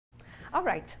All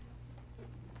right.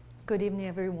 Good evening,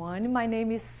 everyone. My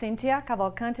name is Cintia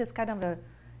Cavalcante. It's kind of a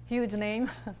huge name,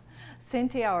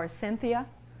 Cintia or Cynthia.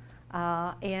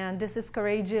 And this is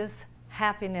Courageous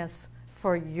Happiness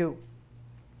for You.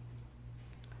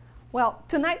 Well,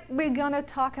 tonight we're going to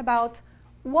talk about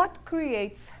what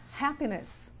creates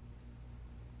happiness.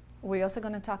 We're also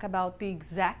going to talk about the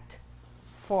exact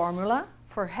formula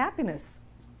for happiness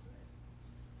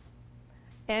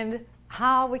and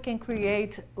how we can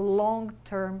create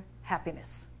long-term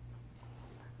happiness.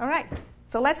 All right,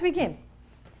 so let's begin.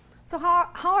 So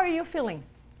how are you feeling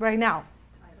right now?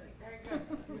 Very good.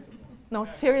 No,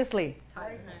 seriously.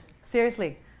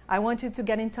 Seriously. I want you to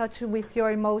get in touch with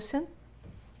your emotion.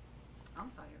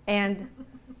 I'm tired.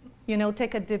 And,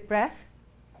 take a deep breath.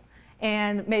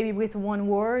 And maybe with one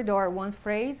word or one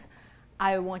phrase,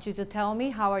 I want you to tell me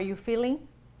how are you feeling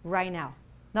right now.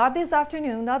 Not this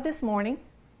afternoon, not this morning,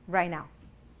 right now.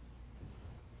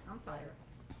 I'm tired.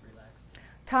 Relaxed.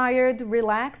 Tired,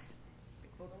 relaxed,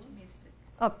 Optimistic.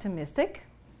 optimistic,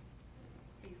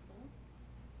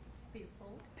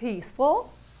 Peaceful.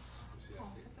 peaceful,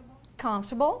 Comfortable.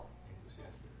 comfortable,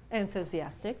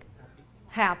 enthusiastic,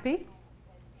 happy.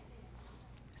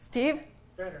 Steve?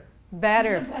 Better.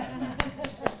 Better.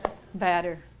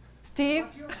 Better. Steve?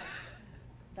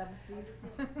 That was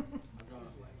Steve.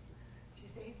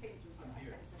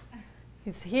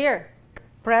 He's here,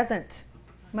 present.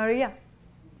 Maria?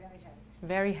 Very happy.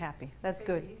 Very happy. That's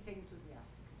good. He's enthusiastic.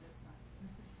 That's not.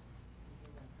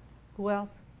 Who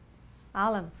else?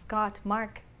 Alan, Scott,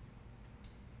 Mark?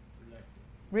 Relaxing.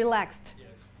 Relaxed. Yes.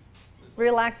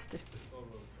 Relaxed.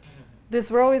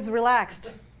 This row is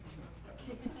relaxed.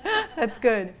 That's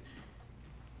good.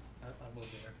 I'll move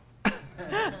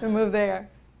there. We move there.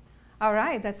 All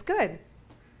right, that's good.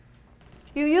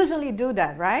 You usually do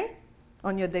that, right?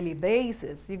 On your daily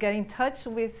basis. You get in touch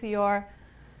with your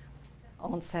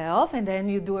own self, and then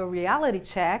you do a reality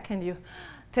check, and you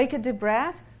take a deep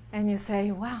breath, and you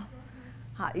say, wow.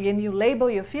 And you label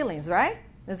your feelings, right?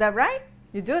 Is that right?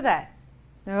 You do that?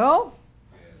 No?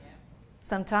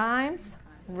 Sometimes,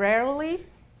 rarely.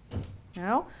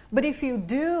 No? But if you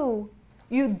do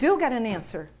get an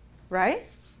answer, right?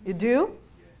 You do?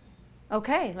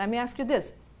 Okay, let me ask you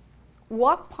this.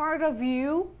 What part of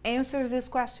you answers this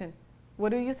question? What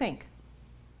do you think?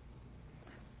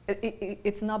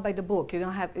 It's not by the book. You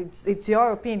don't have. It's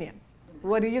your opinion.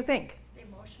 What do you think?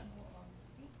 Emotional.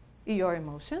 Your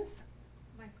emotions,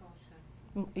 My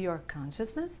conscience. your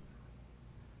consciousness,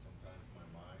 Sometimes my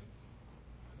mind.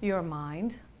 your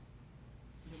mind,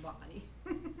 Your body.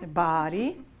 the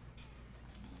body.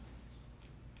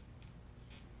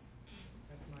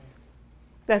 That's my answer.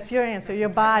 That's your answer. Your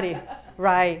body.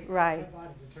 Right. My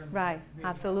body determines Right. me.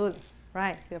 Absolutely.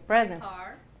 Right. Your present.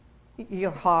 Heart.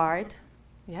 Your heart.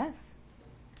 Yes.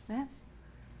 Yes.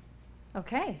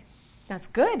 Okay. That's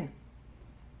good.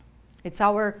 It's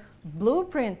our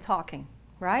blueprint talking,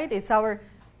 right? It's our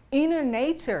inner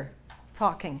nature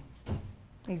talking.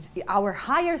 It's our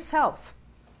higher self.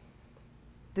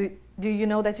 Do you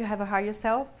know that you have a higher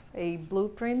self? A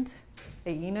blueprint?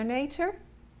 A inner nature?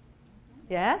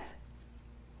 Yes?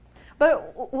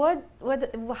 But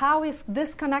how is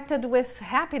this connected with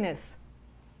happiness?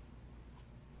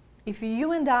 If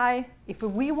you and I, if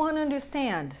we want to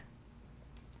understand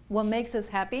what makes us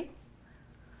happy,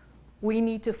 we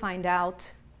need to find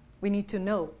out, we need to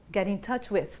know, get in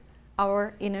touch with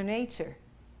our inner nature,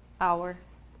 our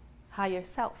higher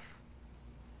self.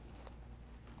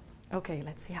 Okay,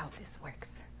 let's see how this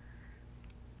works.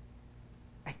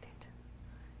 I did.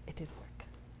 It did work.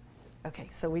 Okay,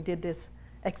 so we did this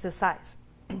exercise.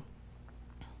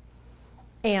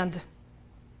 And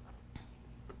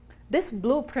this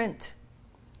blueprint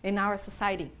in our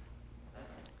society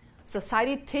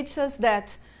teaches us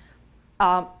that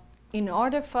in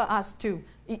order for us to,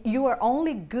 you are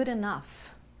only good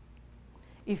enough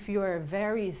if you are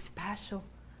very special,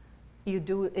 you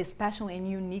do special and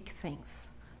unique things.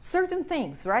 Certain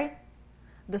things, right?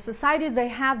 The society, they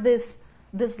have this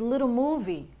little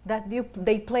movie that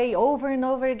they play over and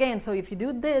over again. So if you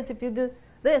do this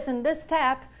and this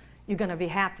step, you're going to be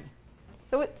happy.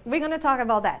 So we're going to talk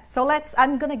about that. So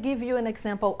I'm going to give you an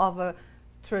example of a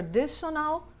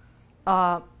traditional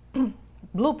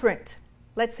blueprint.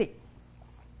 Let's see.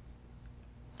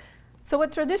 So a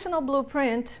traditional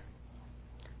blueprint,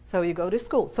 so you go to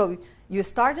school. So you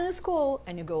start in a school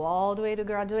and you go all the way to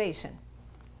graduation.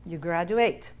 You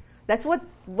graduate. That's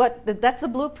that's the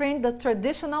blueprint, the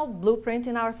traditional blueprint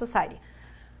in our society.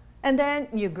 And then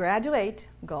you graduate,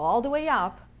 go all the way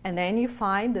up, and then you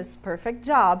find this perfect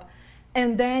job.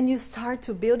 And then you start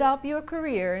to build up your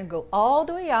career and go all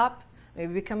the way up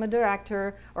maybe become a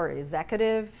director or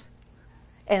executive,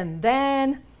 and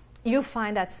then you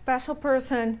find that special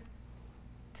person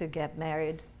to get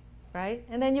married, right?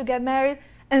 And then you get married,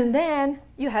 and then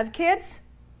you have kids,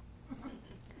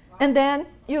 and then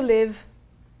you live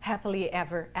happily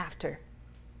ever after,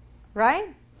 right?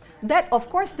 That, of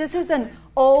course, this is an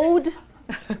old,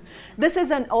 this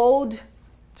is an old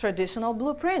traditional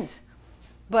blueprint.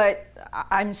 But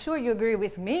I'm sure you agree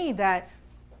with me that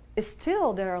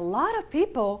still there are a lot of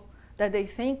people that they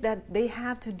think that they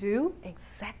have to do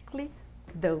exactly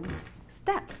those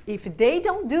steps. If they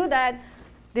don't do that,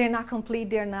 they're not complete,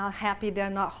 they're not happy, they're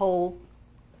not whole,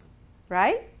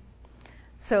 right?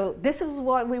 So this is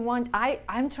what we want.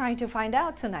 I'm trying to find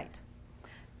out tonight.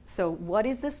 So what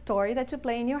is the story that you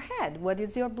play in your head? What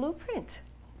is your blueprint?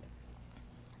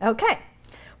 Okay,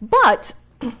 but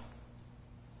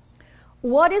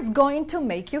what is going to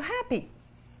make you happy?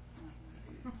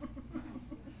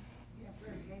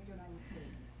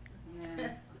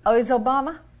 Oh, it's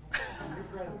Obama?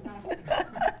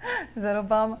 Is that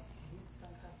Obama?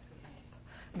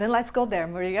 Then let's go there,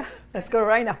 Maria. Let's go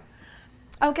right now.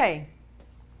 Okay,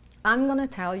 I'm going to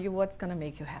tell you what's going to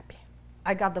make you happy.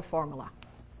 I got the formula.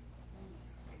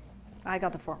 I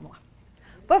got the formula.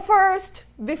 But first,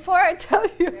 before I tell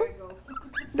you, there you go.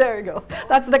 There you go.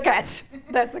 That's the catch.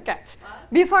 That's the catch.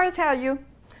 Before I tell you,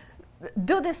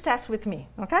 do this test with me,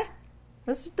 okay?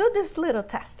 Let's do this little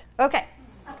test. Okay.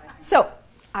 So,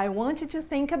 I want you to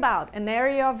think about an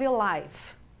area of your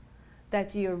life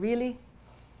that you're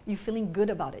feeling good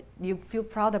about it. You feel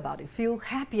proud about it. Feel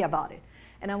happy about it.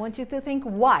 And I want you to think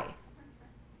why.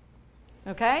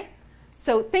 Okay?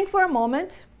 So, think for a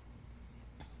moment.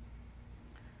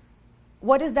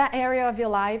 What is that area of your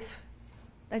life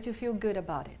that you feel good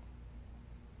about it?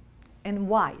 And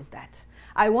why is that?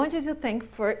 I want you to think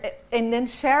and then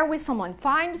share with someone.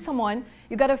 Find someone.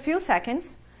 You got a few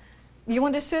seconds. You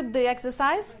understood the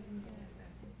exercise?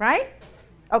 Right?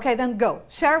 Okay, then go.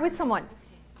 Share with someone.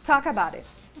 Talk about it.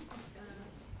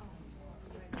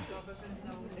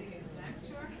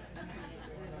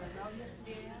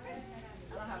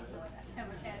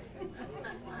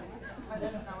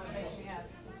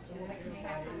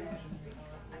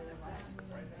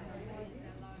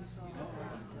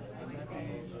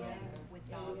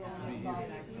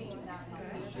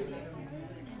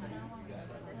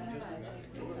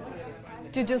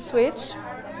 Did you switch?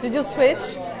 Did you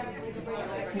switch?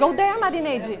 Go there,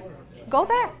 Marineide. Go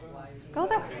there. Go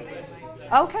there.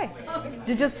 Okay.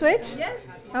 Did you switch? Yes.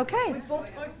 Okay. We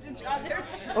both talked to each other.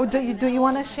 Oh, do you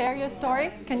want to share your story?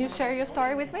 Can you share your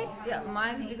story with me? Yeah,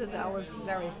 mine because I was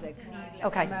very sick.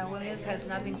 Okay. My illness has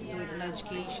nothing to do with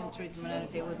medication,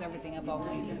 treatment, it was everything about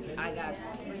me. I got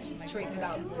straightened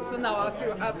out. So now I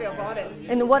feel happy about it.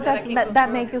 And what does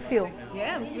that make you feel?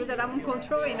 Yeah, I feel that I'm in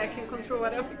control and I can control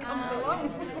whatever comes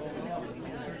along.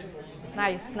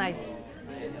 Nice, nice.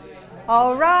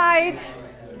 All right.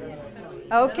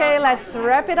 Okay, let's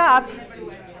wrap it up.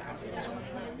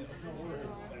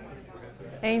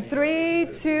 In 3,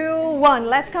 2, 1.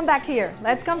 Let's come back here.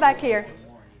 Let's come back here.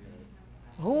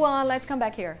 Who won? Let's come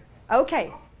back here.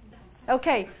 Okay.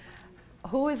 Okay.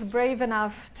 Who is brave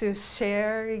enough to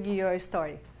share your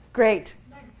story? Great.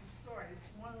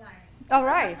 All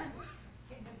right.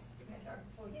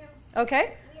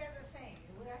 Okay. We are the same.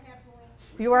 We are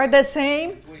halfway. You are the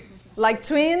same? Like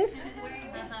twins?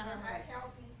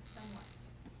 Helping someone.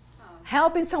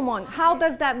 Helping someone. How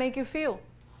does that make you feel?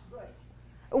 Good.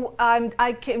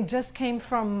 I just came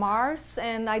from Mars,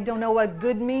 and I don't know what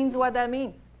good means, what that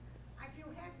means. I feel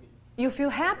happy. You feel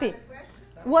happy. Question?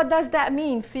 What does that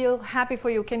mean, feel happy for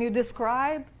you? Can you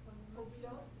describe?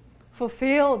 Fulfilled.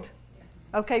 Fulfilled.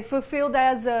 Okay, fulfilled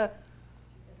As a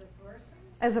person.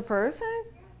 as a person?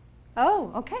 Yes.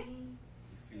 Oh, okay. A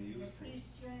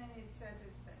Christian, etc.,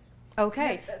 etc.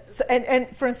 Okay. So,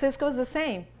 and Francisco's the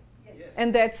same. Yes.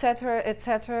 And the et cetera, et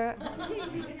cetera.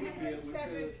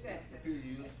 Etc., etc. Feel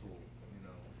useful, you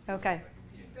know. Okay.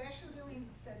 Special doing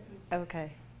etc.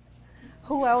 Okay.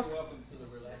 Who else? Welcome to the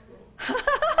relaxed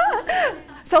world.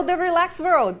 So the relaxed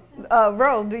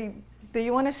world, do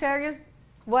you want to share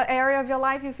what area of your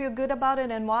life you feel good about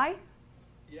it and why?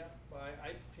 Yeah, well,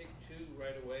 I picked two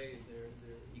right away.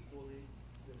 They're equally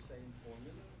the same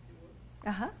formula, if you will.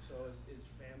 Uh-huh. So it's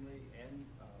family and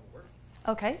work.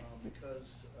 Okay. Because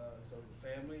so the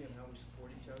family and how we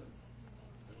support each other.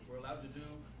 We're allowed to do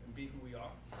and be who we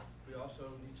are. We also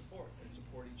need support and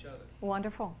support each other.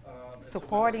 Wonderful. And so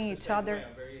Supporting I'm the each same other. way.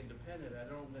 I'm very independent. I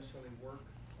don't necessarily work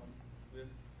with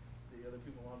the other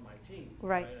people on my team.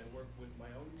 Right. I work with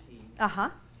my own team Uh-huh.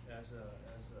 as a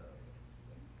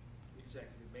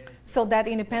executive manager. So that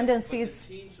But independence the is...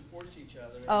 team supports each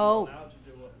other. Oh. We're allowed to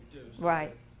do what we do. So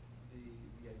Right.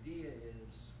 The idea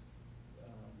is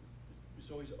it's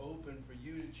always open for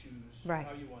you to choose Right.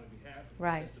 how you want to be happy.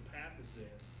 Right. Because the path is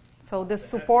there. So the The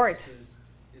support, happiness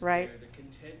is right? there, the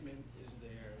contentment is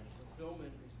there, the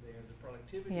fulfillment is there, the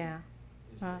productivity Yeah.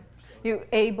 is there. So You're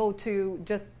able to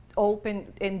just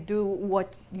open and do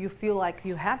what you feel like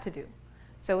you have to do.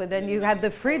 So then you have the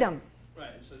freedom. right,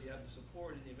 so you have the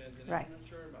support in the event that Right. you're not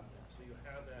sure about that. So you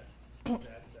have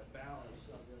that balance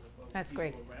of the That's people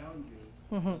great. around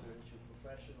you, Mhm. whether it's your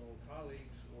professional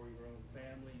colleagues or your own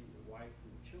family, your wife, or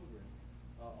your children.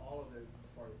 All of it are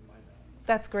part of my balance.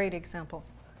 That's a great example.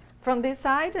 From this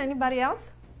side, anybody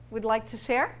else would like to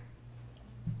share?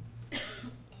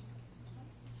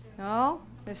 No?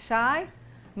 Is shy?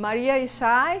 Maria is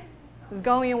shy? Is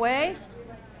going away?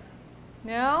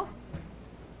 No?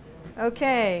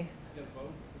 Okay. You gotta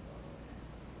vote.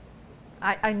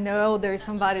 I know there's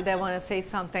somebody that want to say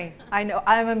something. I know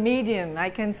I'm a medium. I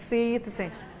can see the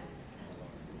same.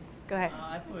 Go ahead.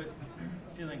 I put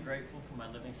feeling grateful for my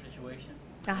living situation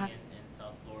Uh-huh. in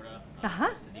South Florida, Uh-huh.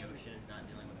 close to the ocean, not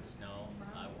dealing with the snow.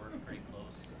 I work pretty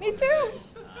close. Me too.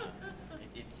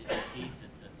 It's peace,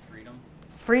 it's freedom.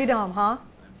 Freedom, huh? I'm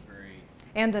very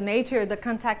And the nature, the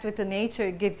contact with the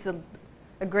nature gives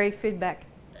a great feedback.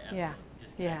 Yeah.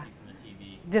 disconnecting from the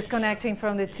TV. Disconnecting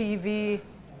from the TV.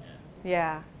 Yeah.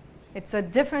 Yeah. It's a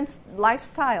different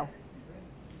lifestyle.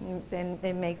 And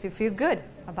it makes you feel good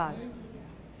about it.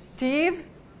 Steve?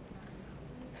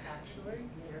 Actually,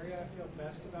 the area I feel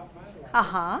best about my life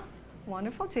Uh-huh.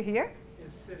 Wonderful to hear.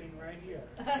 is sitting right here.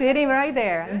 Sitting right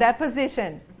there in that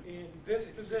position. In this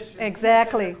position.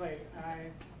 Exactly. specifically.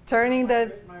 Turning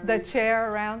the reasons.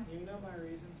 chair around. You know my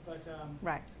reasons, but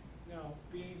Right. no,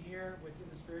 being here within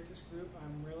the Spiritist group,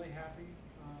 I'm really happy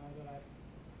that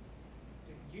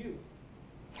you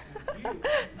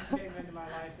came into my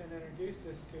life and introduced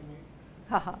this to me.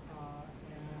 Uh-huh.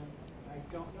 And I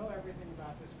don't know everything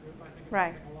about this group. I think it's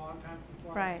Right. taken a long time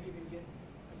before Right. I even get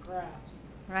a grasp.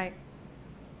 Right.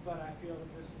 But I feel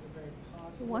that this is a very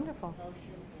positive Wonderful.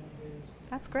 notion, and it is,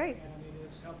 That's great. and it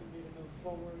is helping me to move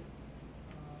forward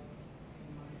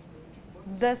in my spiritual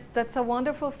work. That's a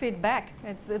wonderful feedback.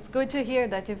 It's good to hear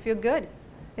that you feel good.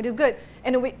 It is good.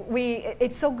 And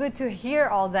it's so good to hear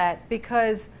all that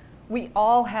because we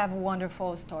all have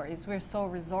wonderful stories. We're so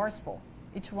resourceful,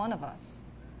 each one of us.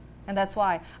 And that's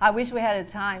why I wish we had a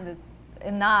time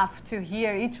enough to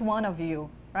hear each one of you,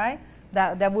 right?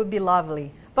 That would be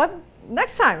lovely. But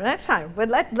next time. But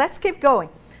let's keep going.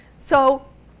 So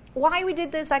why we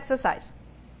did this exercise?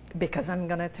 Because I'm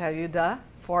going to tell you the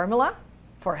formula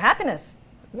for happiness.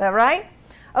 Is that right?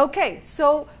 Okay,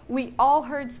 so we all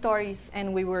heard stories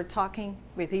and we were talking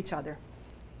with each other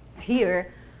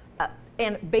here.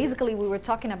 And basically we were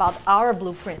talking about our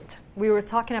blueprint. We were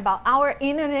talking about our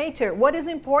inner nature. What is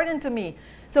important to me?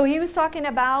 So he was talking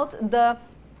about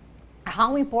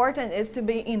how important it is to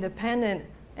be independent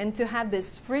and to have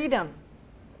this freedom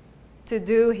to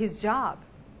do his job.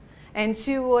 And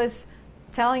she was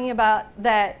telling about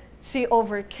that she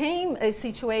overcame a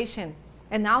situation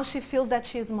and now she feels that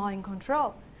she is more in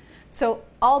control. So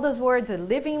all those words of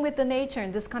living with the nature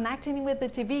and disconnecting with the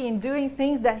TV and doing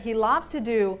things that he loves to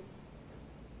do,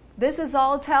 this is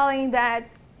all telling that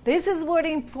this is what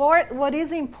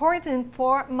is important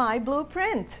for my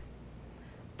blueprint.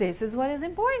 This is what is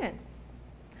important.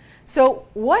 So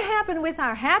what happened with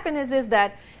our happiness is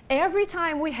that every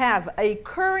time we have a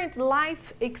current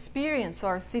life experience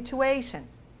or situation,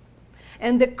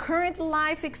 and the current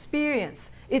life experience,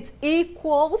 it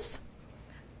equals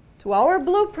to our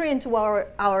blueprint, to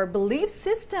our belief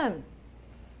system,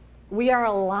 we are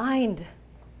aligned.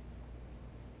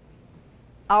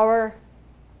 Our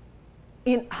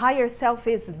higher self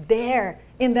is there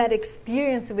in that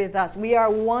experience with us. We are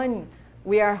one.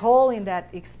 We are whole in that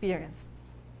experience.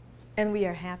 And we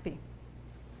are happy.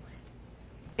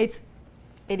 It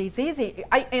is easy.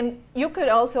 And you could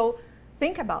also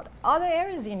think about other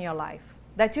areas in your life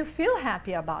that you feel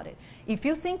happy about it. If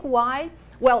you think why,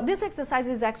 well, this exercise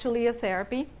is actually a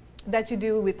therapy that you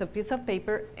do with a piece of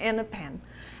paper and a pen.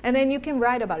 And then you can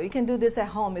write about it. You can do this at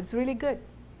home. It's really good.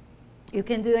 You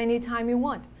can do anytime you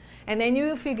want. And then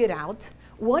you figure out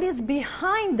what is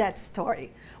behind that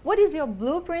story. What is your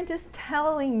blueprint is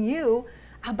telling you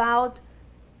about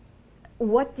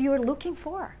what you're looking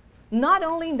for. Not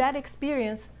only in that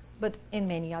experience, but in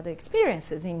many other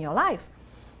experiences in your life.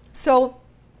 So,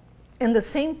 and the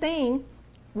same thing,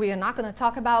 we are not going to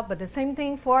talk about, but the same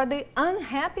thing for the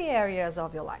unhappy areas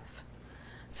of your life.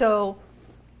 So,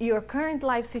 your current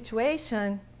life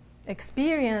situation,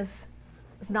 experience,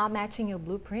 is not matching your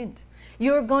blueprint.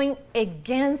 You're going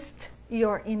against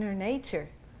your inner nature.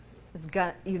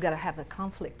 you got to have a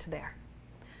conflict there.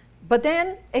 But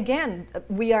then, again,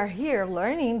 we are here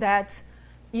learning that,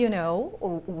 we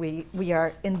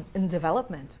are in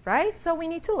development, right? So we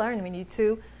need to learn. We need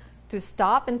to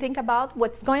stop and think about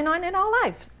what's going on in our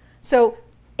life. So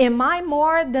am I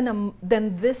more than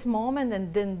this moment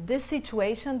and than this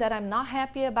situation that I'm not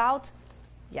happy about?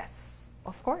 Yes,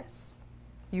 of course.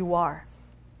 You are.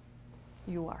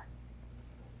 You are.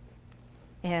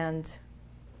 And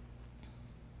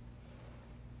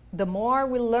the more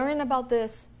we learn about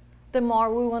this, the more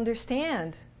we will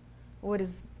understand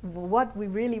what we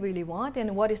really, really want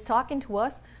and what is talking to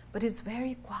us, but it's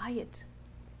very quiet,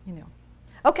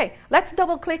 Okay, let's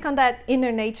double click on that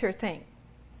inner nature thing.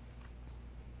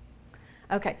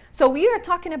 Okay, so we are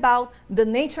talking about the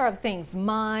nature of things,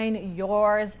 mine,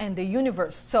 yours, and the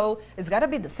universe. So it's got to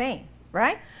be the same,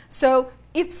 right? So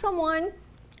if someone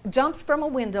jumps from a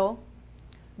window,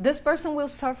 this person will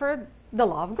suffer the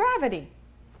law of gravity.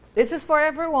 This is for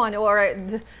everyone. Or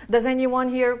does anyone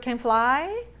here can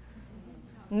fly?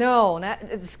 No,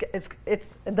 it's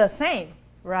the same,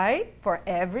 right? For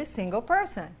every single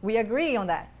person. We agree on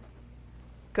that.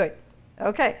 Good.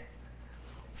 Okay.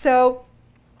 So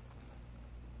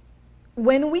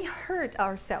when we hurt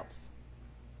ourselves,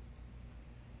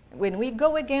 when we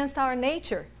go against our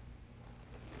nature,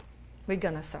 we're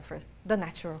going to suffer the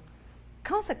natural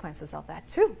consequences of that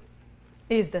too.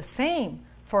 It's the same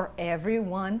for every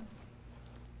one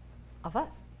of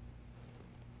us.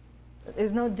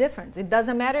 There's no difference. It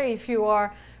doesn't matter if you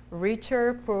are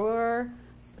richer, poorer,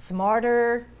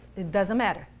 smarter. It doesn't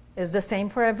matter. It's the same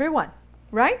for everyone,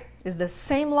 right? It's the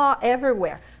same law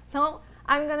everywhere. So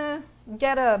I'm going to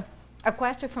get a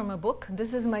question from a book.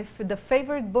 This is the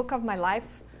favorite book of my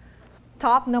life.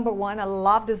 Top number 1. I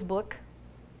love this book.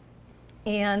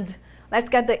 And let's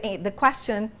get the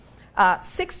question.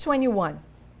 621.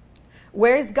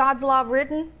 Where is God's law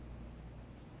written?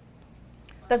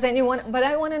 Does anyone? But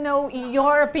I want to know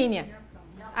your opinion.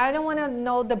 I don't want to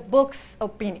know the book's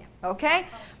opinion, okay?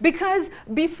 Because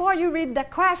before you read the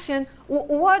question,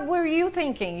 what were you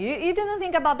thinking? You didn't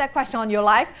think about that question on your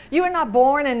life. You were not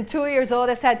born and 2 years old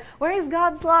and said, where is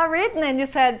God's law written? And you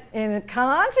said, in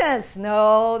conscience.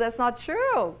 No, that's not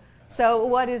true. So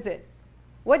what is it?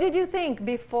 What did you think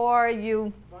before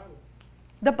you? Bible.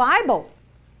 The Bible.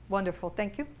 Wonderful,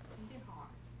 thank you. In the heart.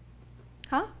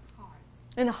 Huh? Heart.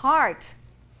 In the heart.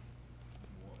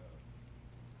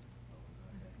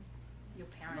 Your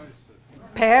parents.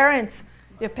 Parents.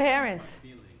 Your parents.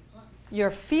 Your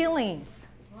feelings.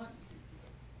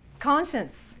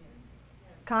 Conscience.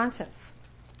 Conscience.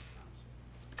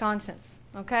 Conscience.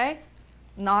 Okay?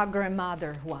 Not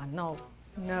grandmother one. No.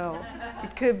 No.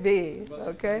 It could be.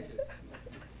 Okay?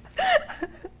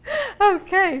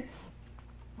 Okay.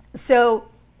 So,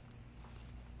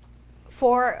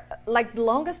 for like the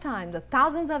longest time, the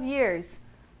thousands of years,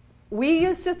 we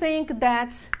used to think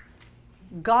that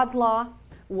God's law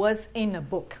was in a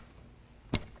book.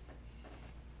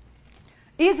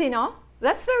 Easy, no?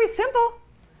 That's very simple.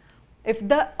 If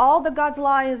all the God's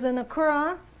law is in the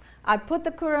Quran, I put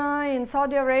the Quran in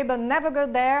Saudi Arabia, never go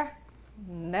there,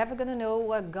 never going to know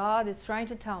what God is trying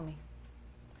to tell me.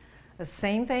 The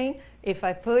same thing if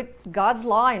I put God's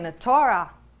law in the Torah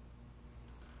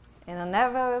and I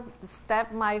never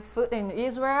step my foot in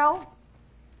Israel,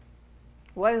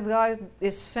 what is God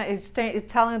is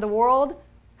telling the world?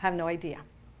 I have no idea.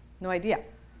 No idea.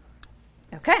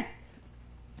 Okay.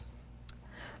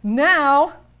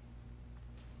 Now,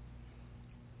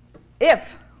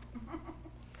 if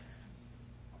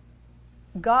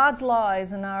God's law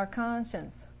is in our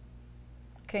conscience,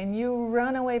 can you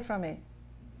run away from it?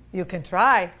 You can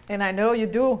try, and I know you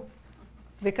do,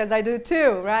 because I do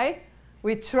too, right?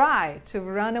 We try to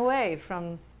run away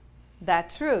from that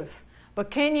truth. But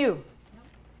can you?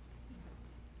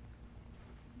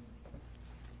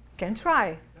 Can try.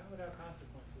 Not without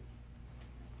consequences.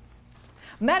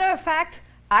 Matter of fact,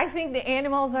 I think the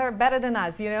animals are better than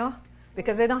us,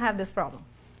 because they don't have this problem.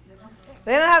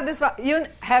 They don't have this problem.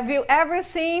 Have you ever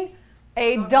seen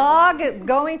a dog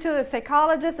going to a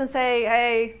psychologist and say,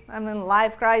 hey, I'm in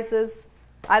life crisis.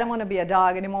 I don't want to be a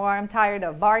dog anymore. I'm tired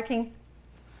of barking.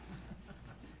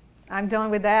 I'm done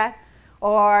with that.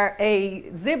 Or a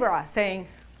zebra saying,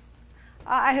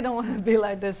 I don't want to be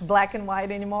like this black and white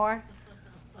anymore.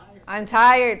 I'm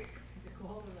tired.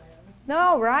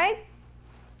 No, right?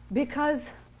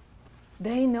 Because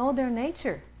they know their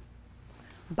nature.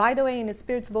 By the way, in the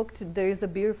Spirit's book, there is a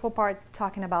beautiful part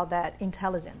talking about that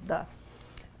intelligence,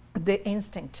 the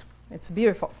instinct. It's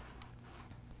beautiful.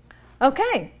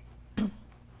 Okay.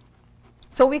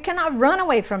 So we cannot run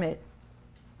away from it.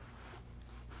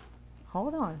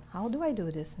 hold on. How do I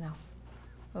do this now?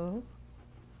 Oh.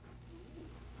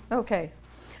 Okay.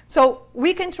 So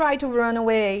we can try to run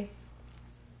away,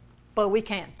 but we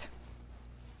can't.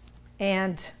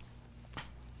 And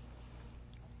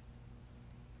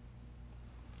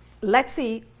let's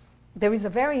see. There is a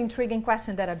very intriguing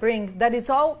question that I bring that is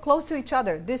all close to each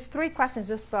other. These three questions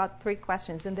just brought three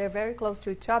questions, and they're very close to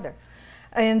each other.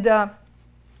 And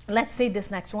let's see this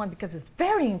next one because it's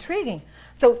very intriguing.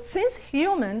 So since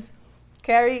humans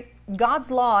carry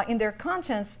God's law in their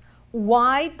conscience,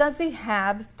 why does it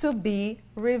have to be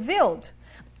revealed?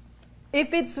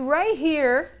 If it's right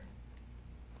here,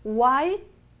 why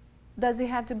does it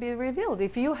have to be revealed?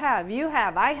 If you have,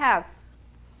 I have.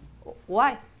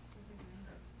 Why?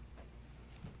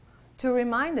 To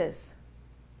remind us.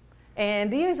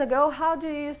 And years ago, how do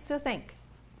you used to think?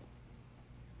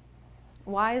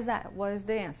 Why is that? What is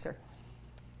the answer?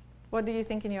 What do you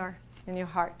think in your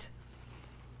heart?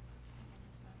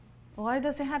 Why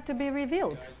does it have to be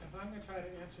revealed? If I'm going to try to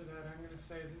answer that, I'm going to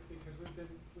say that because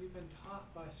we've been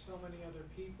taught by so many other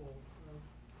people,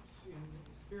 in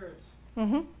spirits.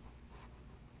 Mm-hmm.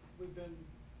 We've been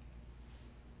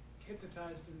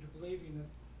hypnotized into believing that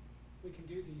we can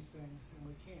do these things and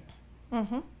we can't.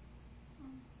 Mm-hmm.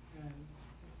 And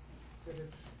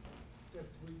that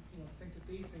we think that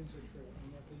these things are true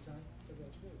and that these aren't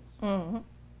true. Mm-hmm.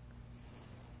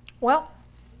 Well,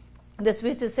 the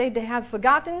Spiritists say they have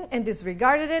forgotten and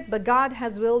disregarded it, but God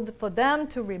has willed for them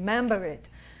to remember it.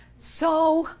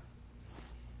 So,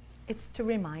 it's to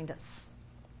remind us.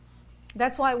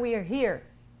 That's why we are here.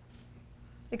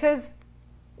 Because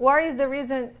what is the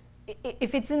reason,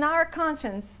 if it's in our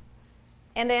conscience,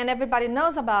 and then everybody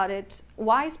knows about it,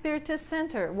 why Spiritist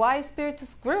Center? Why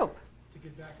Spiritist Group? To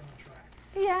get back on track.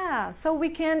 Yeah, so we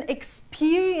can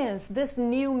experience this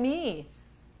new me.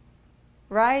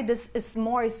 Right? This is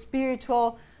more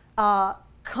spiritual,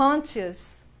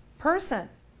 conscious person.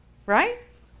 Right?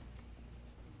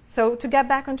 So to get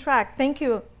back on track, thank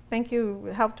you,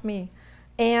 helped me.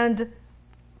 And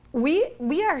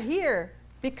we are here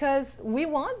because we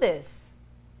want this.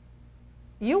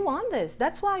 You want this.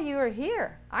 That's why you are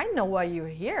here. I know why you're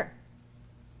here.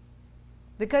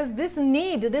 Because this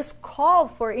need, this call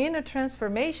for inner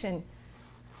transformation,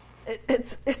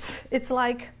 it's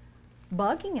like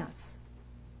bugging us.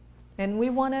 And we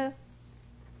want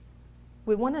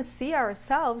to see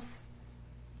ourselves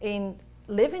in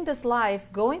living this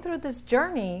life, going through this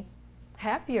journey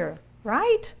happier,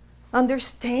 right?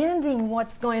 Understanding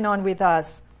what's going on with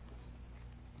us.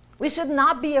 We should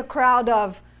not be a crowd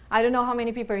of, I don't know how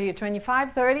many people are here,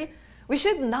 25, 30? We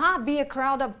should not be a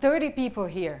crowd of 30 people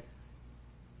here.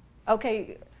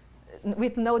 Okay,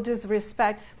 with no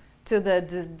disrespect to the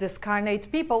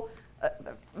discarnate people,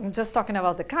 I'm just talking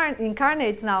about the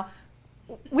incarnates now.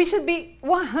 We should be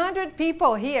 100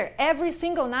 people here every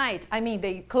single night. I mean,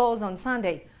 they close on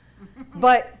Sunday.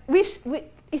 But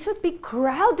it should be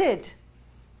crowded.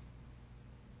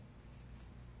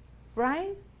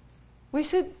 Right? We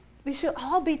should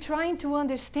all be trying to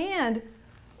understand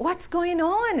what's going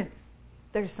on.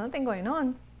 There's something going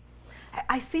on.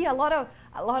 I see a lot of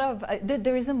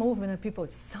there is a movement of people,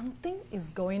 something is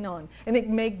going on. And they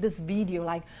make this video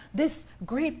like, this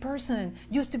great person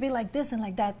used to be like this and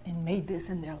like that and made this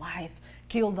in their life,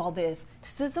 killed all this.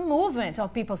 There's a movement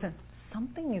of people saying,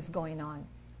 something is going on.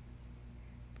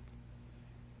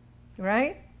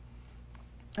 Right?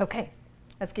 Okay,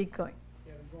 let's keep going.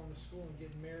 Yeah, they're going to school and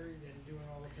getting married and doing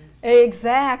all the things.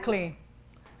 Exactly.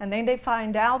 And then they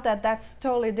find out that that's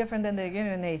totally different than the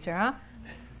inner nature, huh?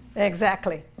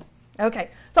 Exactly. Okay,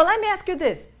 so let me ask you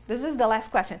this. This is the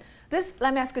last question.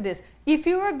 Let me ask you this. If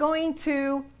you are going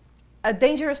to a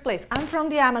dangerous place, I'm from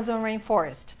the Amazon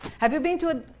rainforest. Have you been to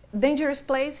a dangerous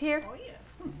place here? Oh, yeah.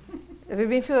 Have you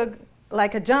been to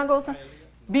a jungle?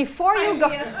 Before you go,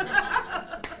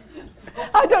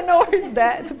 I don't know where it's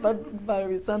that, but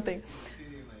it's something.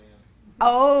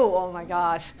 Oh my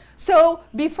gosh. So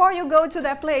before you go to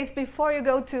that place, before you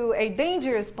go to a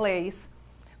dangerous place,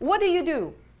 what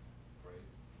do?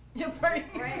 You pray.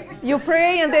 You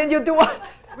pray and then you do what?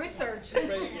 Research.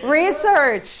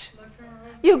 Research.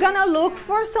 You're going to look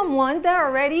for someone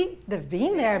they've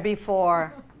been there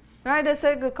before. Right? They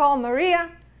say, call Maria.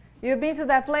 You've been to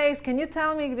that place. Can you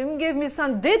give me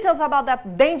some details about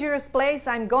that dangerous place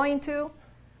I'm going to?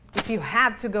 If you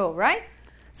have to go, right?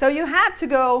 So you have to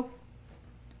go,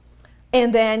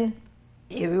 and then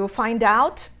you will find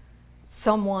out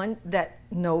someone that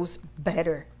knows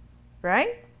better,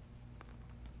 right?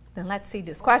 Then let's see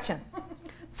this question.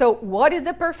 So what is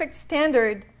the perfect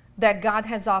standard that God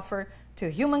has offered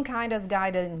to humankind as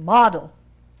guide and model?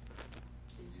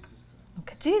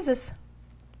 Okay, Jesus.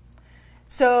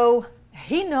 So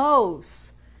he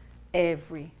knows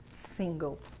every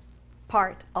single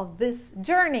part of this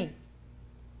journey.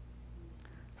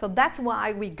 So that's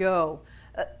why we go.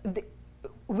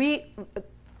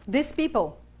 These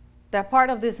people, they're part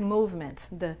of this movement.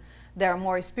 They're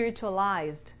more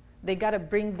spiritualized. They got to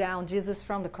bring down Jesus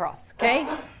from the cross, okay?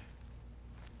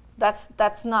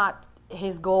 That's not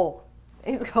his goal.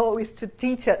 His goal is to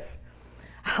teach us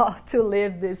how to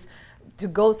live this, to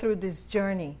go through this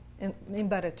journey in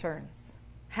better terms,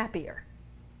 happier,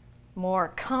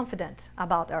 more confident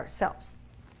about ourselves.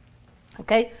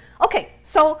 Okay,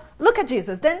 so look at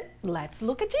Jesus. Then let's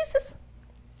look at Jesus.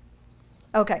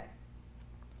 Okay,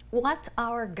 what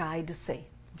our guide say?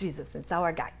 Jesus, it's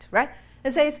our guide, right?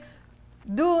 It says,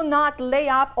 do not lay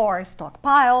up or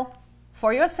stockpile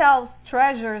for yourselves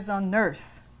treasures on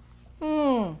earth.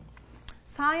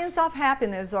 Science of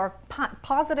happiness or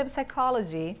positive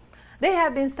psychology, they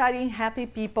have been studying happy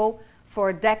people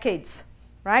for decades,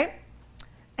 right?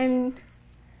 And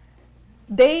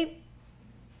the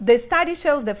study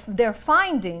shows that their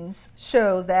findings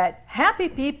shows that happy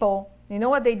people, you know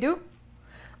what they do?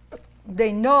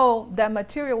 They know that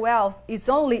material wealth is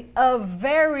only a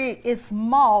very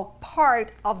small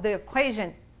part of the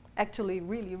equation. Actually,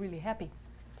 really, really happy.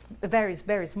 Very,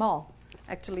 very small.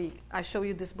 Actually, I'll show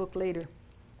you this book later.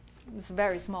 It's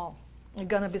very small. You're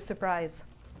going to be surprised.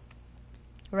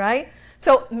 Right?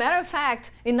 So, matter of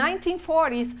fact, in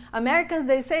 1940s, Americans,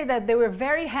 they say that they were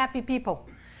very happy people.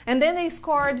 And then they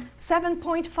scored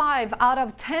 7.5 out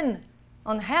of 10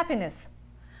 on happiness.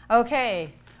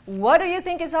 Okay, what do you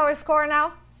think is our score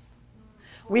now?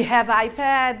 We have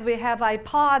iPads, we have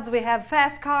iPods, we have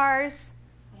fast cars.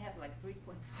 We have like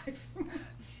 3.5.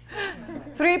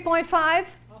 3.5?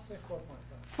 I'll say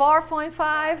 4.5.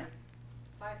 4.5?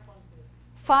 5.0.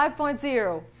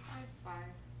 5.0.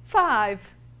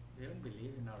 5. We don't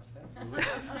believe in ourselves.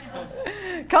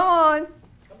 Come on. I'm not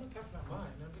talking about mine.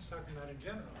 I'm just talking about in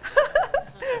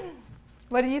general.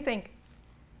 What do you think?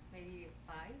 Maybe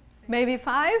 5. Maybe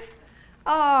 5?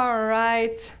 All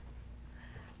right.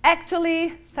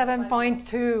 Actually,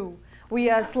 7.2. We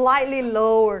are slightly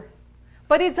lower,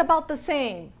 but it's about the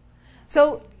same.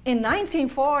 So in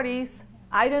 1940s,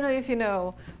 I don't know if you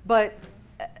know, but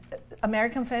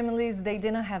American families, they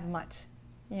didn't have much,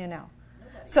 you know.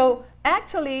 So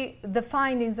actually, the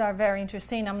findings are very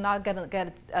interesting. I'm not going to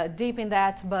get deep in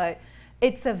that, but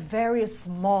it's a very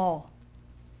small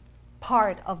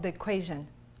part of the equation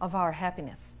of our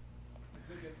happiness.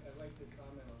 I'd like to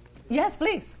comment on this. Yes,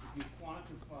 please. You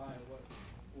quantify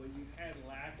what you had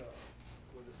lack of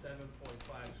with a 7.5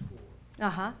 score.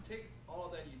 Uh-huh. Take all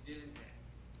that you didn't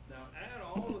have. Now add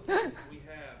all the things we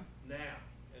have now,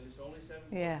 and it's only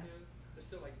 7.2. Yeah. It's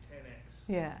still like 10x.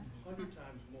 Yeah. 100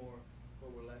 times more,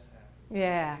 but we're less happy.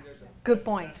 Yeah. I think there's Good that's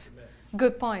point. the message.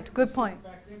 Good point. Good point.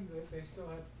 Back then, they still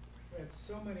had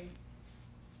so many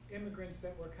immigrants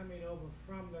that were coming over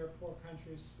from their poor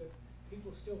countries that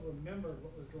people still remembered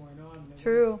what was going on.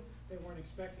 True. They weren't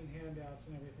expecting handouts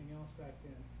and everything else back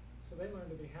then, so they learned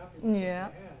to be happy with Yeah.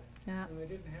 what they had. Yeah. And they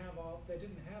didn't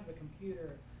have the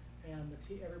computer and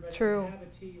everybody True. didn't have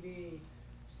a TV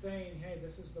saying, "Hey,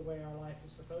 this is the way our life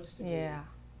is supposed to be." Yeah.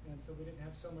 And so we didn't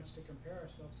have so much to compare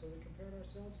ourselves. So we compared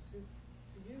ourselves to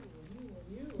you and you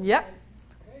and you. Yep. And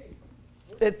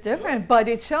said, hey, It's different, but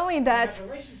it's showing we have that.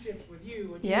 relationships with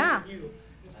you and Yeah. you and you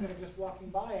instead of just walking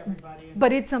by everybody. And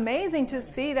But it's amazing to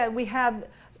see that we have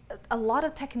a lot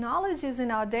of technologies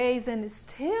in our days, and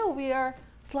still we are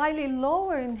slightly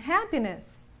lower in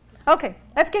happiness. Okay,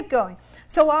 let's keep going.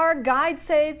 So our guide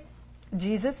says,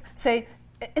 Jesus say,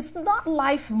 is not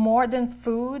life more than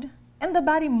food, and the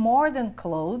body more than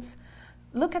clothes?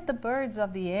 Look at the birds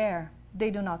of the air.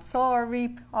 They do not sow or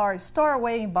reap or store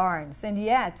away in barns, and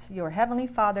yet your heavenly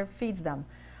Father feeds them.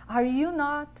 Are you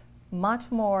not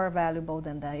much more valuable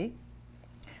than they?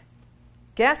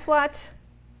 Guess what?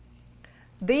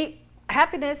 The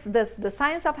happiness, the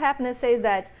science of happiness says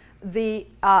that the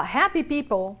happy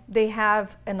people, they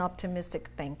have an optimistic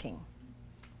thinking,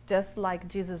 just like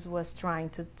Jesus was trying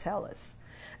to tell us.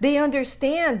 They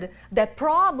understand that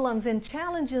problems and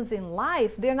challenges in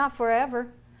life, they're not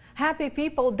forever. Happy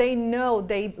people, they know,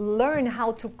 they learn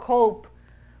how to cope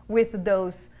with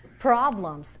those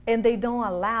problems, and they don't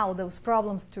allow those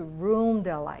problems to ruin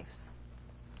their lives.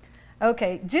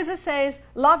 Okay, Jesus says,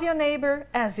 love your neighbor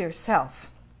as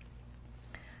yourself.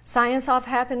 Science of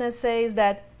happiness says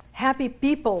that happy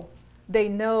people, they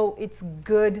know it's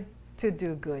good to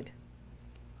do good.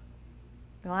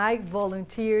 Like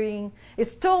volunteering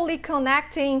is totally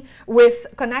connected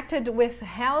with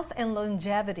health and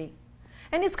longevity.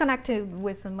 And it's connected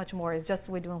with much more. It's just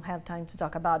we don't have time to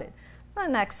talk about it. the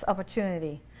next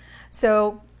opportunity.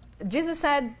 So Jesus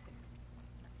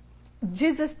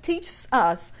teaches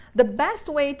us the best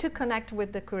way to connect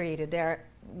with the Creator. There are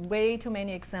way too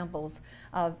many examples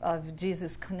of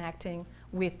Jesus connecting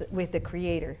with the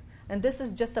Creator. And this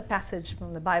is just a passage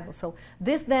from the Bible. So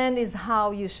this then is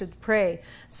how you should pray.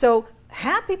 So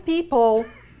happy people,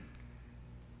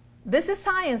 this is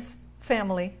science,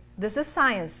 family. This is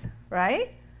science,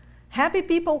 right? Happy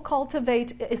people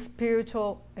cultivate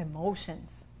spiritual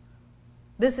emotions.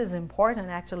 This is important,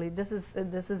 actually. This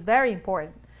is very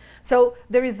important. So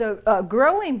there is a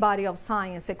growing body of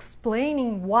science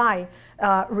explaining why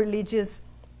religious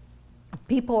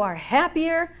people are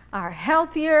happier, are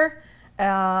healthier,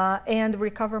 and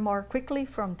recover more quickly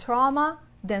from trauma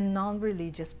than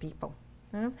non-religious people.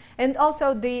 And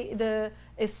also the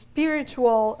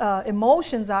spiritual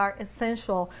emotions are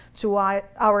essential to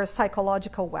our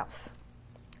psychological wealth,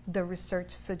 the research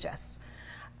suggests.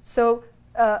 So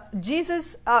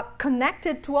Jesus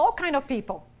connected to all kind of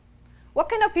people. What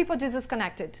kind of people Jesus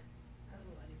connected?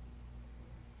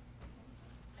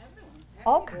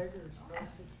 All Beggars,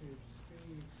 prostitutes,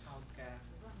 thieves,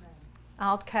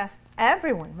 outcasts,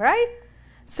 everyone, right?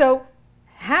 So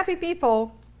happy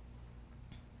people,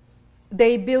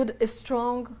 they build a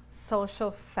strong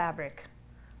social fabric.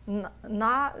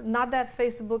 Not that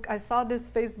Facebook, I saw this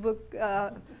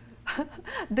Facebook,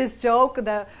 this joke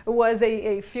that was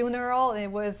a funeral, it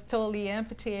was totally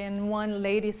empty, and one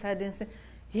lady said this,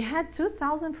 you had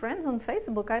 2,000 friends on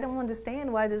Facebook, I don't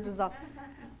understand why this is all.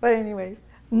 But anyways,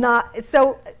 not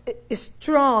so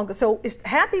strong. So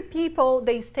happy people,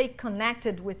 they stay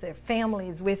connected with their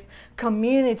families, with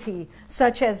community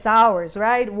such as ours,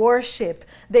 right? Worship.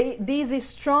 These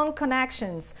strong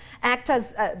connections act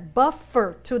as a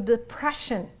buffer to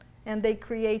depression, and they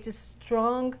create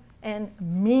strong and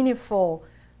meaningful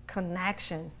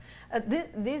connections.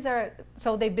 These are,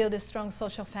 so they build a strong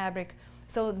social fabric.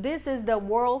 So this is the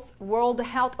World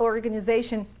Health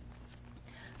Organization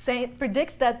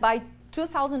predicts that by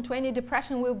 2020,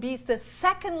 depression will be the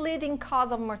second leading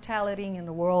cause of mortality in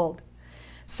the world.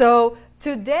 So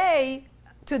today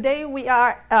we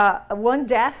are one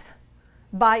death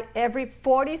by every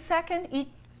 40 seconds.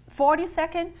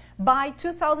 By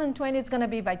 2020, it's going to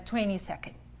be by 20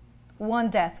 seconds. One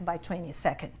death by 20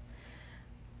 seconds.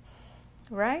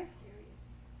 Right?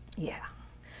 Yeah.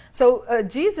 So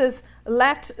Jesus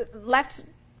left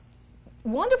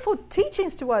wonderful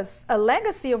teachings to us, a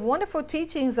legacy of wonderful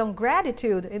teachings on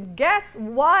gratitude. And guess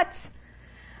what?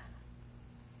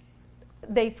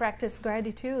 They practice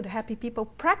gratitude. Happy people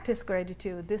practice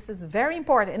gratitude. This is very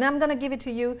important. And I'm going to give it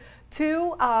to you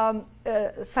 2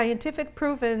 scientific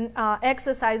proven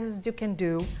exercises you can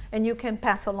do, and you can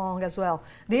pass along as well.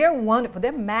 They're wonderful.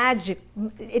 They're magic.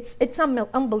 It's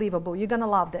unbelievable. You're going to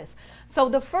love this. So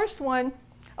the first one,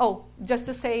 just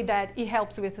to say that it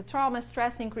helps with the trauma,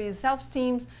 stress, increases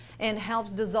self-esteem, and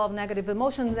helps dissolve negative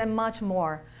emotions and much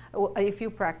more if you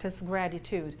practice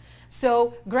gratitude.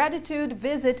 So gratitude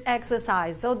visit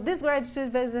exercise. So this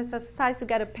gratitude visit exercise, you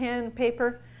get a pen,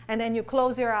 paper, and then you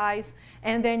close your eyes,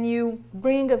 and then you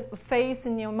bring a face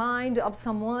in your mind of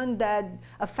someone that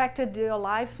affected your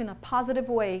life in a positive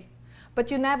way, but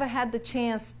you never had the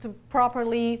chance to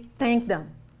properly thank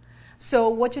them. So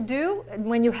what you do,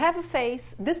 when you have a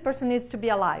face, this person needs to be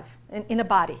alive, in a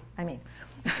body, I mean.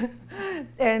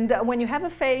 And when you have a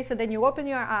face, and then you open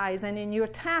your eyes, and then your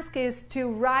task is to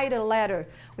write a letter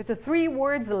with a 3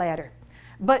 words letter.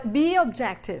 But be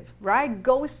objective, right?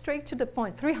 Go straight to the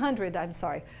point. 300, I'm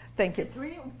sorry. Thank you.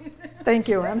 Thank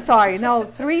you, I'm sorry. No,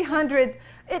 300,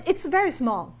 it's very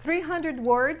small. 300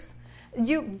 words,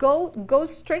 you go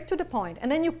straight to the point.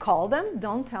 And then you call them,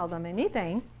 don't tell them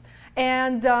anything.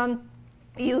 And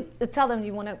you tell them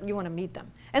you want to meet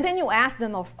them. And then you ask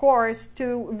them, of course,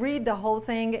 to read the whole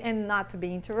thing and not to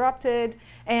be interrupted.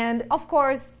 And, of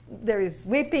course, there is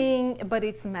weeping, but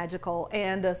it's magical.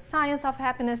 And the science of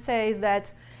happiness says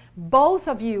that both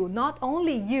of you, not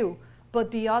only you, but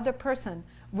the other person,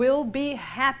 will be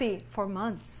happy for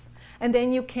months. And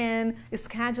then you can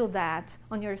schedule that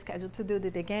on your schedule to do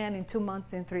it again in 2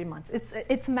 months, in 3 months.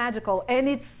 It's magical, and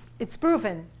it's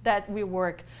proven that we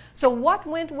work. So what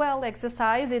went well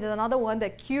exercise is another one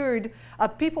that cured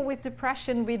people with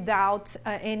depression without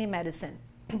any medicine.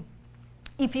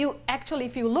 If you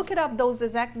look it up, those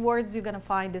exact words, you're going to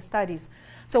find the studies.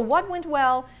 So what went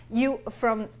well,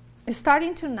 from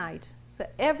starting tonight, so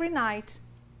every night,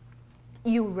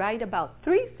 you write about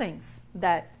 3 things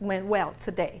that went well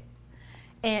today.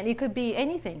 And it could be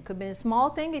anything. It could be a small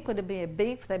thing. It could be a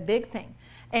big thing.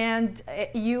 And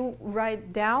you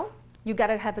write down. You got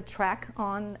to have a track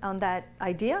on that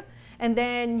idea. and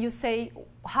then you say,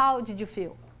 how did you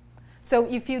feel? So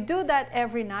if you do that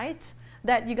every night,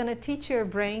 that you're going to teach your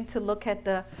brain to look at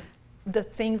the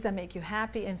things that make you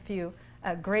happy and feel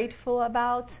grateful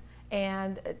about.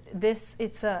 And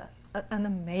it's an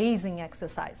amazing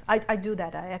exercise. I do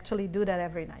that. I actually do that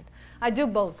every night. I do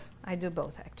both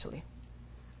actually.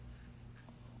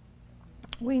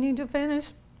 We need to finish.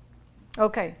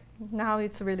 Okay, now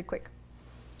it's really quick.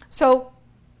 So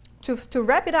to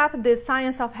wrap it up, this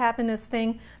science of happiness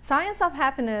thing, science of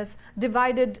happiness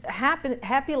divided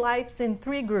happy lives in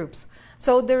 3 groups.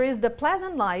 So there is the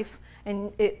pleasant life,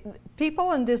 and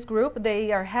people in this group,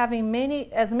 they are having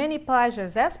as many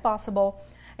pleasures as possible,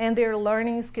 and they're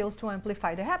learning skills to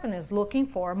amplify the happiness, looking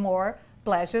for more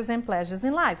pleasures and pleasures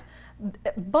in life.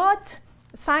 But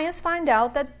science find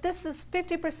out that this is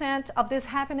 50% of this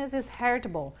happiness is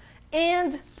heritable,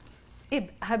 and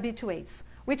it habituates,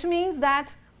 which means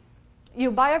that you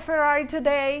buy a Ferrari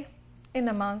today, in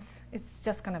a month, it's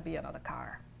just going to be another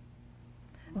car.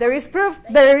 There is proof.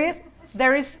 There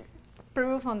is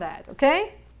proof on that,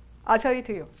 okay? I'll show it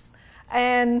to you.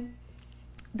 And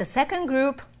the second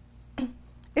group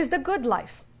is the good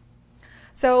life.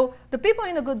 So the people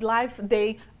in the good life,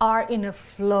 they are in a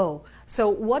flow. So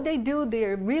what they do,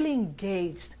 they're really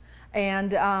engaged.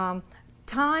 And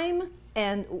time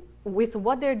and with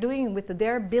what they're doing, with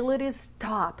their abilities,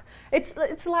 stop.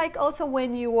 It's like also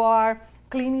when you are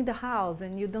cleaning the house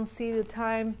and you don't see the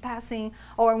time passing,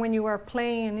 or when you are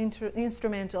playing an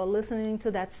instrument or listening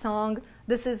to that song.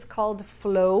 This is called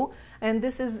flow, and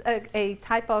this is a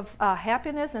type of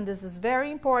happiness, and this is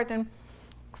very important.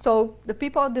 So the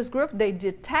people of this group, they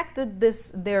detected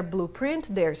their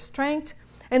blueprint, their strength,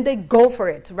 and they go for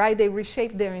it, right? They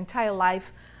reshape their entire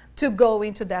life to go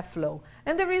into that flow.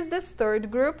 And there is this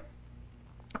third group,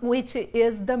 which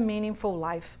is the meaningful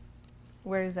life.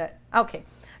 Where is that? Okay,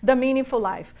 the meaningful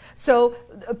life. So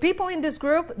people in this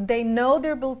group, they know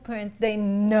their blueprint. They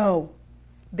know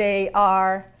they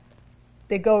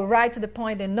go right to the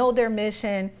point. They know their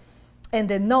mission, and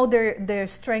they know their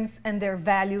strengths and their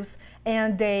values,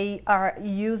 and they are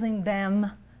using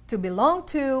them to belong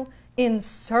to in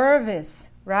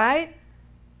service, right,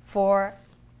 for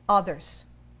others.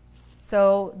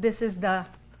 So this is the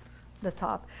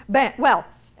top. Well,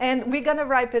 and we're going to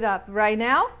wrap it up right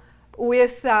now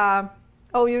with,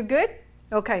 oh, you're good?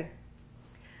 Okay.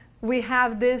 We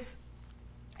have this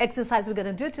exercise we're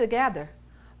going to do together,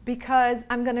 because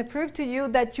I'm going to prove to you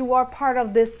that you are part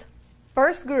of this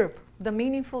first group, the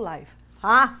meaningful life.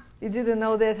 Huh? You didn't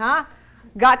know this, huh?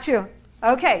 Got you.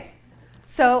 Okay.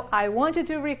 So I want you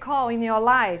to recall in your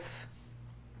life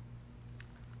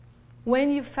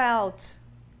when you felt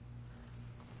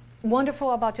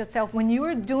wonderful about yourself, when you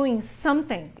were doing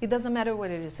something. It doesn't matter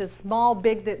what it is. It's small,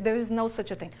 big, there is no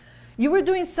such a thing. You were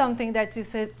doing something that you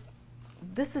said,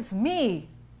 this is me.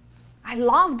 I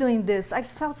love doing this. I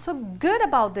felt so good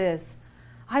about this.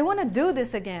 I want to do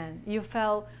this again. You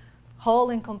felt whole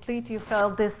and complete. You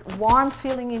felt this warm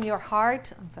feeling in your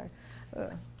heart. I'm sorry.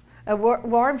 A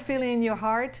warm feeling in your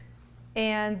heart.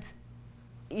 And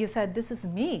you said, this is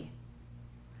me.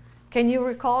 Can you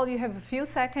recall? You have a few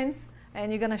seconds,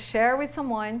 and you're going to share with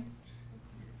someone.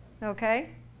 Okay?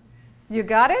 You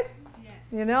got it? Yes.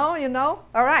 You know?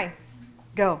 All right.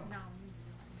 Go.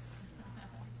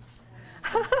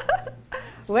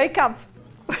 Wake up.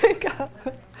 Wake up.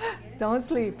 Don't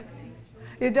sleep.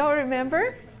 You don't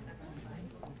remember?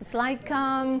 It's like,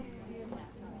 I'll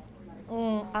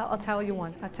tell you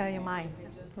one. I'll tell you mine,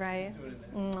 right?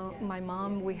 My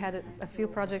mom, we had a few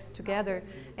projects together,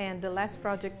 and the last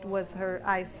project was her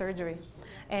eye surgery.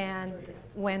 And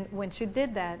when she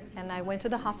did that, and I went to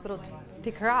the hospital to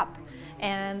pick her up,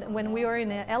 and when we were in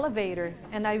the elevator,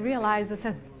 and I realized, I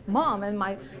said, Mom, and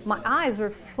my eyes were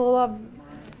full of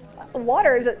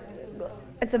water.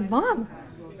 I said, Mom,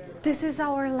 this is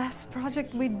our last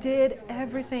project. We did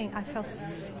everything. I felt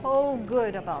so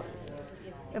good about this.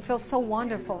 It felt so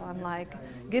wonderful. I'm like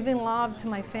giving love to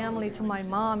my family, to my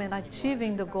mom, and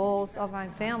achieving the goals of my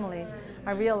family.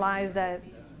 I realized that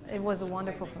it was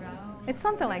wonderful for me. It's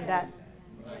something like that.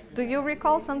 Do you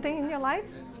recall something in your life?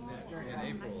 In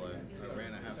April, I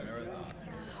ran a half marathon.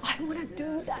 I want to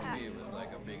do that. For me, it was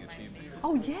like a big achievement.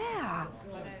 Oh, yeah.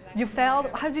 You felt,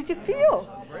 how did you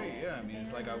feel? Great, yeah. I mean,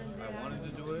 it's like I wanted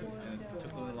to do it, and it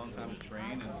took me a long time to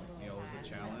train, and it was a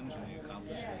challenge, and you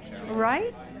accomplished the challenge.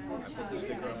 Right? I put the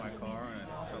sticker on my car, and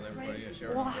I tell everybody I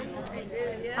share it. Wow.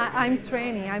 I'm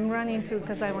training. I'm running too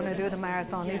because I want to do the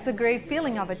marathon. It's a great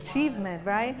feeling of achievement,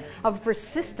 right? Of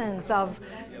persistence, of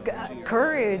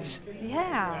courage.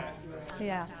 Yeah.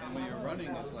 Yeah. And when you're running,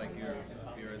 it's like you're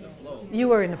in the flow. You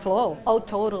were in the flow. Oh,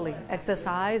 totally.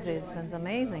 Exercises. It's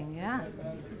amazing. Yeah.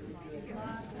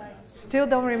 Still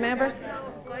don't remember?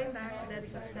 So going back,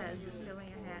 that's what says the feeling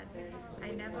I had.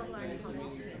 I never learned from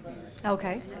students.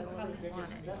 Okay. I always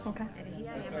wanted. Okay. And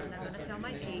here I am. I'm not going to tell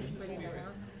my age, but a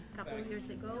couple of years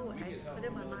ago, I put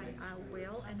in my mind, I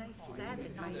will, and I said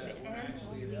it by the end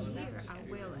of the year, I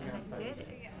will, and I did it.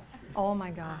 Oh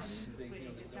my gosh.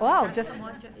 Wow, Not just so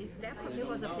much, that for me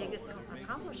was the biggest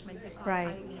accomplishment because Right.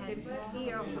 I had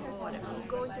fear of the water. You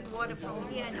go into the water from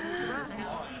here and you run.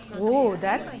 because I ooh,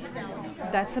 can see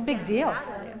myself that's a big deal. out of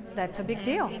there. That's a big And,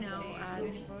 deal. you know,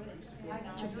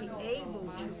 to be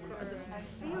able to, the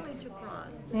feeling to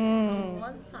cross Mm. on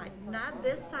one side, not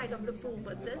this side of the pool,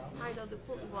 but this side of the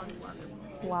pool was wonderful.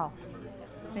 Wow.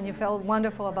 And you felt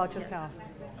wonderful about yourself.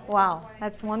 Wow,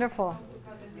 that's wonderful.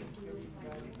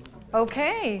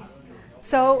 Okay.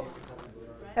 So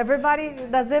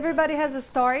does everybody has a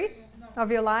story of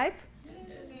your life?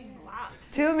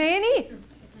 Too many?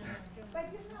 But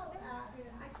you know,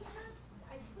 I could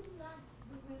not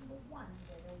remember one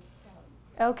that I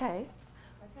saw. Okay.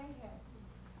 But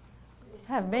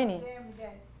I Have many. them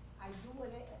that I do what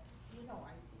you know,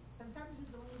 sometimes you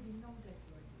don't even know that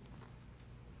you're doing.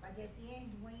 But at the end,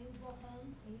 when you go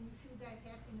home and you feel that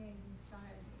happiness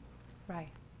inside,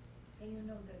 Right. and you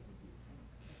know that you did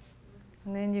something.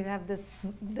 And then you have this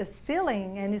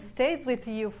feeling, and it stays with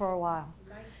you for a while.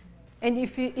 Lightness. And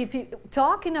if you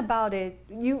talking about it,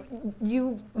 you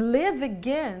live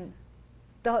again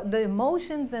the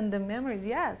emotions and the memories.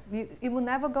 Yes, it will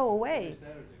never go away.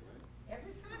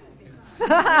 Every Saturday.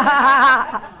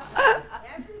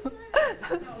 Every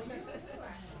Saturday. No,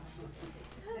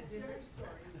 that's your story.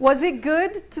 Was it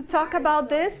good to talk about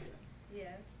this? Yes.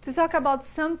 To talk about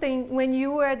something when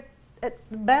you were at the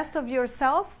best of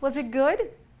yourself? Was it good?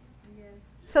 Yes.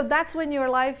 So that's when your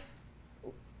life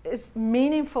is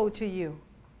meaningful to you,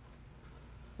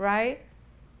 right?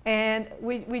 And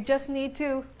we just need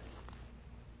to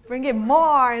bring it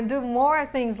more and do more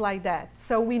things like that,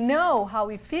 so we know how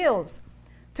it feels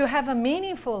to have a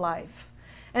meaningful life.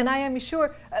 And I am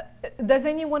sure, does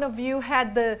any one of you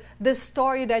had the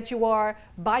story that you are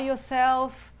by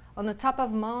yourself on the top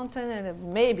of a mountain,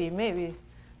 and maybe,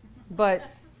 but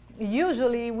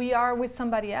usually we are with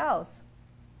somebody else,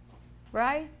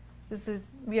 right?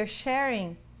 We are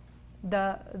sharing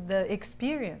the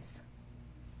experience.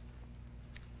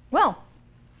 Well,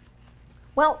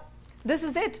 this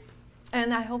is it.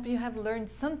 And I hope you have learned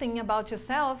something about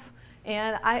yourself.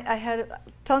 And I had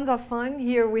tons of fun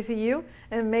here with you.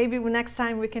 And maybe next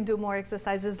time we can do more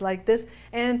exercises like this.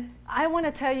 And I want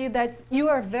to tell you that you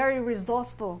are very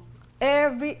resourceful,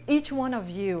 each one of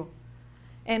you.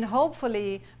 And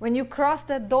hopefully, when you cross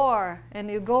that door and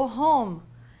you go home,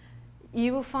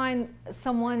 you will find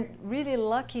someone really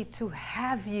lucky to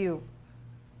have you.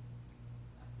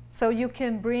 So you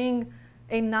can bring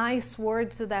a nice word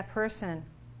to that person.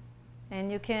 And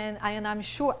you can, and I'm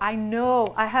sure, I know,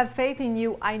 I have faith in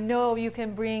you. I know you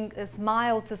can bring a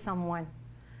smile to someone.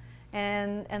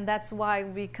 And that's why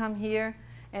we come here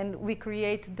and we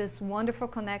create this wonderful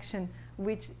connection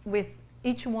with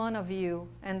each one of you.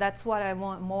 And that's what I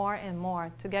want more and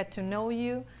more, to get to know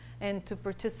you and to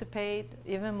participate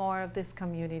even more of this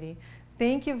community.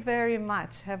 Thank you very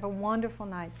much. Have a wonderful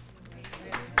night.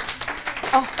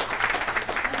 Oh.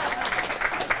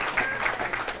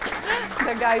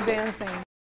 The guy dancing.